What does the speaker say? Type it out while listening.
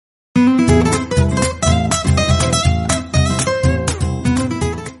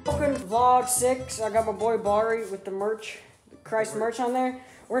vlog 6. I got my boy Bari with the merch, Christ merch on there.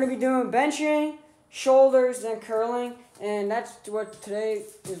 We're gonna be doing benching, shoulders, then curling, and that's what today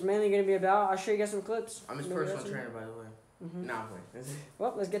is mainly gonna be about. I'll show you guys some clips. I'm his personal trainer, by the way. Nah, I'm playing.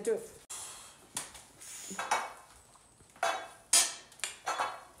 Well, let's get to it.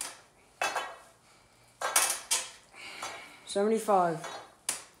 $75.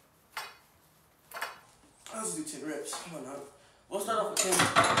 Let's do 10 reps. Come on now. We'll start off with 10.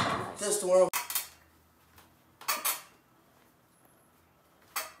 Test the world.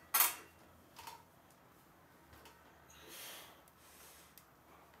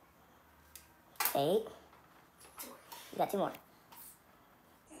 Eight. You got 2 more.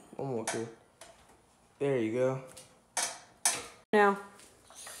 One more, kid. There you go. Now,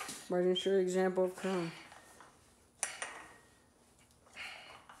 we're going to show you an example of curling.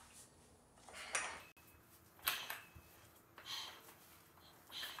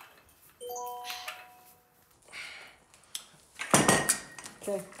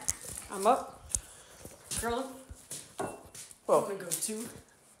 Okay, I'm up. Curling. Whoa. I'm going to go 2.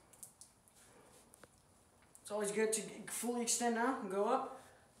 It's always good to fully extend now and go up.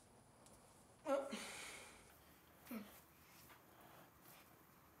 Up.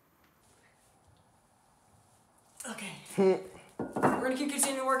 Okay. We're going to keep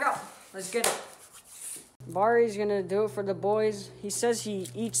continuing to work out. Let's get it. Bari's going to do it for the boys. He says he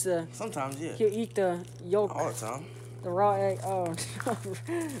eats the... Sometimes, yeah. He'll eat the yolk. All the time. The raw egg. Oh,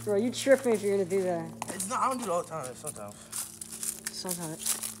 bro, you tripping if you're going to do that. It's not, I don't do it all the time. Sometimes.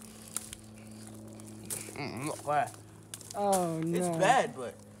 Sometimes. Not bad. Oh, no. It's bad,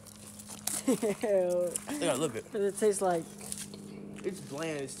 but... Ew. I gotta look at it. What does it taste like? It's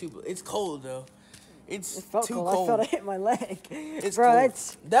bland. It's too... It's cold, though. It's It felt too cold. cold. I felt it hit my leg. It's bro, cold.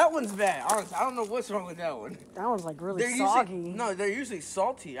 that's... That one's bad. Honestly, I don't know what's wrong with that one. That one's like really They're soggy. usually, no, they're usually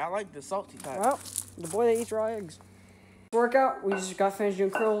salty. I like the salty type. Well, the boy that eats raw eggs. Workout, we just got finished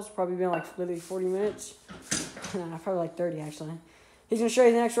doing curls. Probably been like literally 40 minutes. Nah, probably like 30 actually. He's gonna show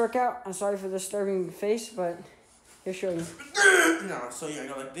you the next workout. I'm sorry for the disturbing face, but he'll show you. No, so you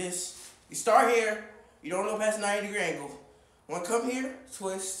go like this. You start here. You don't go past 90-degree angle. Wanna come here,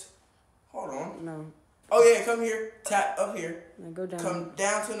 twist. Hold on. No. Oh yeah, come here, tap up here. Then go down. Come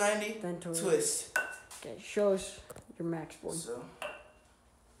down to 90, Then twist. Okay, show us your max, boy. So.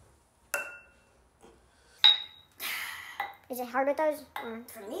 Is it hard with those? Or?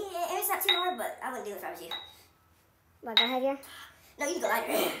 For me, it's not too hard, but I wouldn't do it if I was you. What, go heavier? No, you can go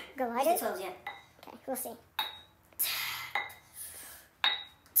lighter. Go You lighter? do 12s, yeah. Okay, we'll see.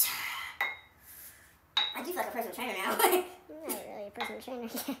 I do feel like a personal trainer now. I'm not really a personal trainer.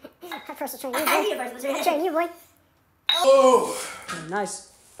 I'm a personal trainer. I need a personal trainer. I train you, boy. Oh! Okay,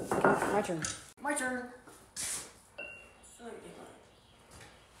 nice. Okay, my turn. My turn.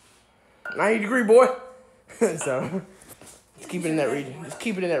 90-degree, boy. So, just keep it in that region. Just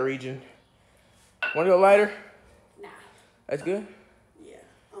keep it in that region. Want to go lighter? Nah. That's good? Yeah.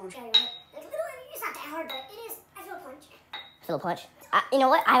 It's not that hard, but it is. I feel a punch. Feel a punch? You know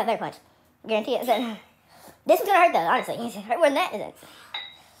what? I have a better punch. Guarantee it. This is gonna hurt though, honestly. It's hurt more than that, isn't it?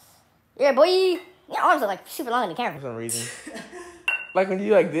 Yeah, boy. Your arms are like super long in the camera. For some reason. Like when you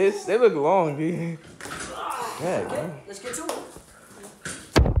do like this, they look long, dude. Yeah, Okay, let's get to it.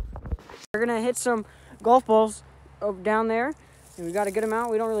 We're gonna hit some golf balls up down there, and we got a good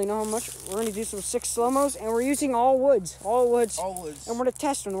amount. We don't really know how much. We're gonna do some 6 slow-mos, and we're using all woods, all woods. And we're gonna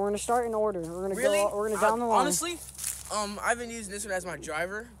test them. We're gonna start in order. We're gonna go. We're gonna down the line. Honestly, I've been using this one as my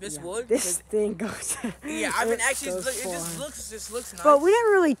driver. This wood. This thing goes. Yeah, I've been actually. goes It just looks nice. But we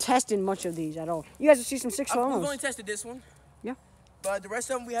never really tested much of these at all. You guys will see some 6 slow-mos. We've only tested this one. Yeah. But the rest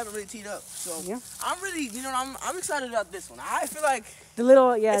of them we haven't really teed up. So Yeah. I'm really, I'm excited about this one. I feel like The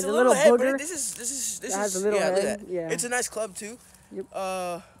little, yeah, it's the a little head, booger. but this is has a little yeah, look at head, that. yeah. It's a nice club too. Yep.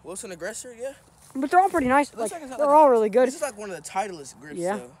 Wilson Aggressor, yeah. But they're all pretty nice. Looks Like, it's they're all really good. This is like one of the titleist grips.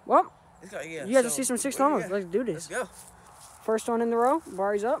 Yeah. So. Well, It's got, yeah. you guys will see some 6 slow-mos. Let's do this. Let's go. First one in the row.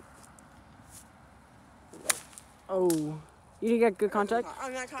 Bari's up. Oh, you didn't get good contact.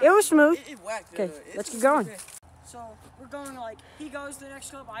 It was smooth. It whacked. Okay, let's keep going. So we're going like he goes to the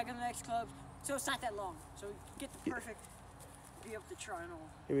next club, I go to the next club. So it's not that long. So we get the perfect be up the triangle.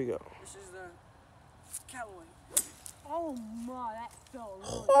 Here we go. This is the Callaway. Oh my, that fell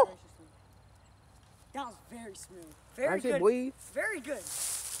really graciously. That was very smooth. Very good. Boy. Very good.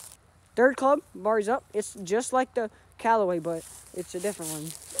 Third club, Bari's up. It's just like the Callaway, but it's a different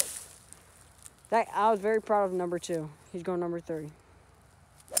one. I was very proud of number 2. He's going number 3.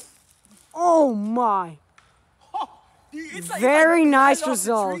 Oh my! Dude, Very nice off the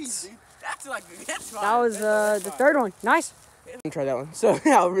results. trees, that's like, that's That was the third one. Nice. Let me try that one. So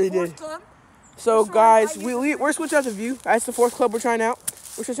yeah, I really did. Club. So guys, we're switching out the view. That's the fourth club we're trying out.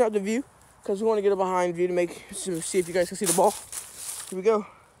 We're switching out the view because we want to get a behind view to see if you guys can see the ball. Here we go.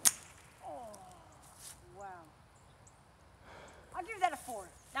 Oh, wow. I'll give that a 4.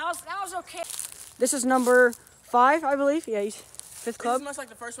 That was okay. This is number 5, I believe. Yeah, he's 5th club. This is much like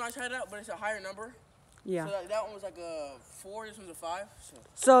the first one I tried out, but it's a higher number. Yeah. So that one was like a 4. This one's a 5.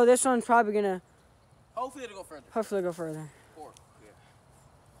 So this one's probably gonna. Hopefully it'll go further. Hopefully it'll go further. 4. Yeah.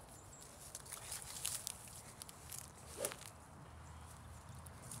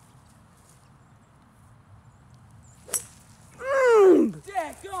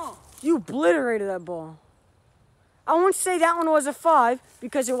 You obliterated that ball. I won't say that one was a 5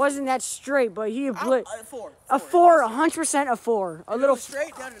 because it wasn't that straight, but he obliterated. 4. A 4, 100% a 4. A little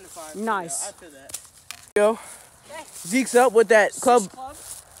straight down in the 5. Nice. Yeah, I feel that. Go. Zeke's up with that club.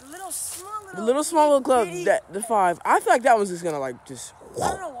 The little small little club, the 5. I feel like that one's just gonna like just. I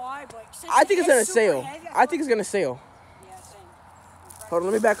don't know why, but I think it's gonna sail. heavy, I think it's gonna sail. Yeah, same. Hold on,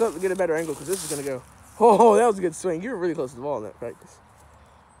 let me back up and get a better angle because this is gonna go. Oh, that was a good swing. You were really close to the ball in that practice.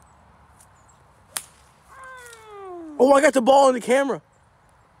 Oh, I got the ball in the camera.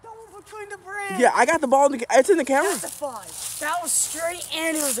 That one between the branch. Yeah, I got the ball in the. It's in the camera. That's a 5. That was straight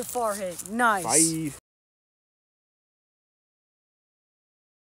and it was a far hit. Nice. 5. This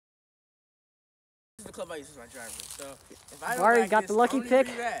is the club I use as my driver. So if I don't Already like got this, the lucky I'm gonna be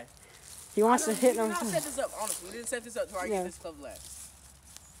pick. bad. He wants to hit We him. did not set this up, honestly. We didn't set this up to where I get this club last.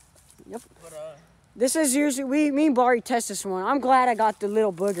 Yep. But This is usually me and Bari test this one. I'm glad I got the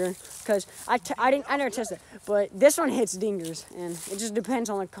little booger because I never tested it, but this one hits dingers and it just depends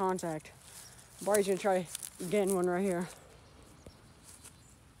on the contact. Bari's gonna try getting one right here.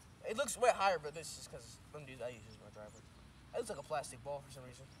 it looks way higher, but this is because them dudes I use as my driver. It looks like a plastic ball for some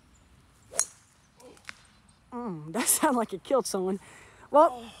reason. That sounded like it killed someone.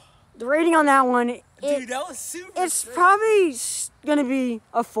 Well, the rating on that one, Dude, that was super it's straight. probably gonna be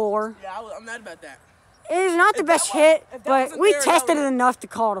a 4. Yeah, I'm mad about that. It is not the If that best wa- hit, if that but wasn't we there, that tested it would- enough to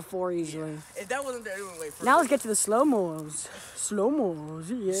call it a 4 easily. If that wasn't there, it would wait for Now let's get to the slow-mos. Slow-mos,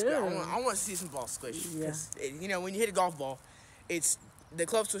 yeah. I want to see some balls squish. Yeah. 'Cause you know, when you hit a golf ball, it's the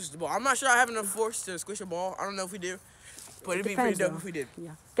club swishes the ball. I'm not sure I have enough force to squish a ball. I don't know if we do, but it'd be pretty Depends, dope though. if we did.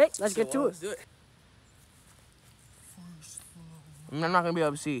 Yeah. Okay, let's get to Let's it. do it. I'm not gonna be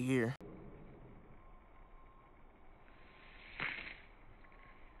able to see it here.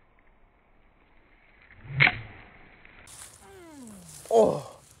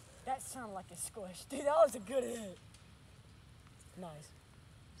 Oh. That sounded like a squish. Dude, that was a good hit. Nice.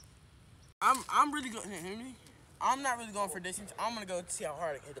 I'm really going. Hear me? I'm not really going for distance. I'm gonna go see how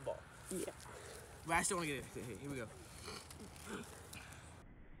hard I can hit the ball. Yeah. But I still want to get it. Here we go.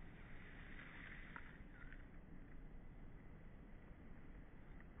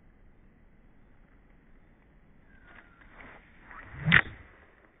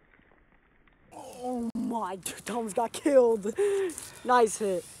 Oh my, dude, Tom's got killed. Nice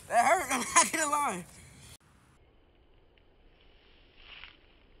hit. That hurt. I'm not gonna lie.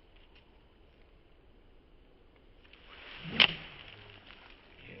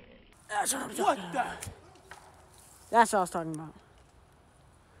 That's what I'm What talking the? about. That's what I was talking about.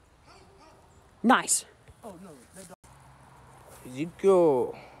 Nice. Oh no. Here you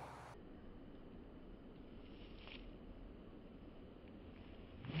go.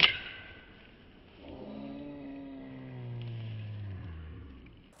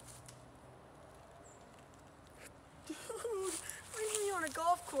 Dude, leave me on a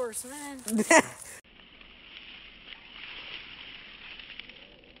golf course, man.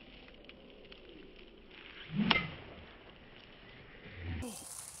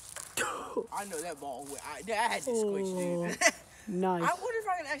 I know that ball. I had to squish, dude. Nice. I wonder if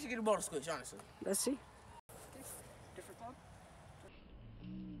I can actually get a ball to squish, honestly. Let's see. Different club?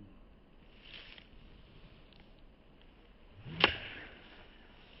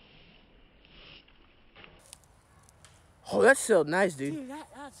 Oh, that's still nice, dude. Dude, that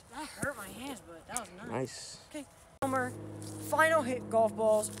hurt my hands, but that was nice. Nice. Okay. Homer, final hit golf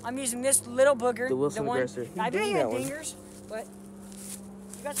balls. I'm using this little booger. The Wilson one. aggressor. I bet he That had one. dingers, but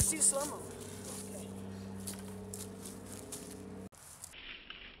you got to see the slow-mo.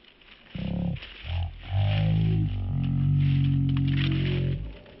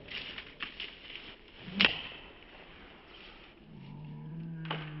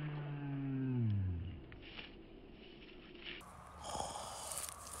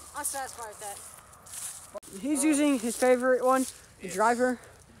 I'm satisfied with that. He's using his favorite one, the driver.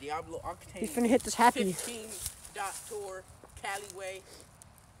 Diablo Octane. He's finna hit this happy. 15 dot tour, Caliway.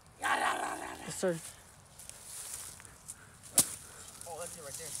 Yes, sir. it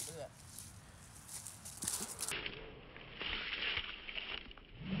right there. Look at that.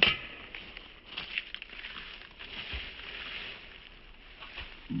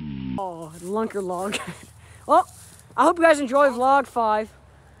 Oh, lunker log. Well, I hope you guys enjoyed vlog 5.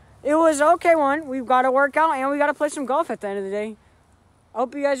 It was an okay one. We've got to work out and we got to play some golf at the end of the day. I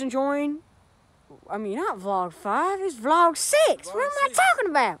hope you guys enjoying. I mean, not vlog 5. It's vlog 6. What am I talking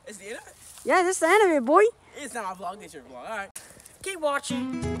about? It's the end of it? Yeah, this is the end of it, boy. It's not my vlog. It's your vlog. All right. Keep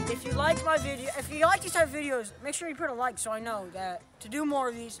watching. If you like my video, if you like these type of videos, make sure you put a like so I know that to do more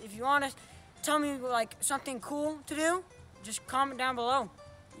of these. If you want to tell me like something cool to do, just comment down below.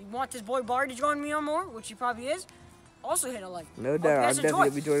 You want this boy Bari to join me on more, which he probably is, also hit a like. No doubt. I'm definitely going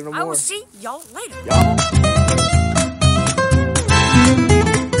to be joining him more. I will see y'all later. Y'all.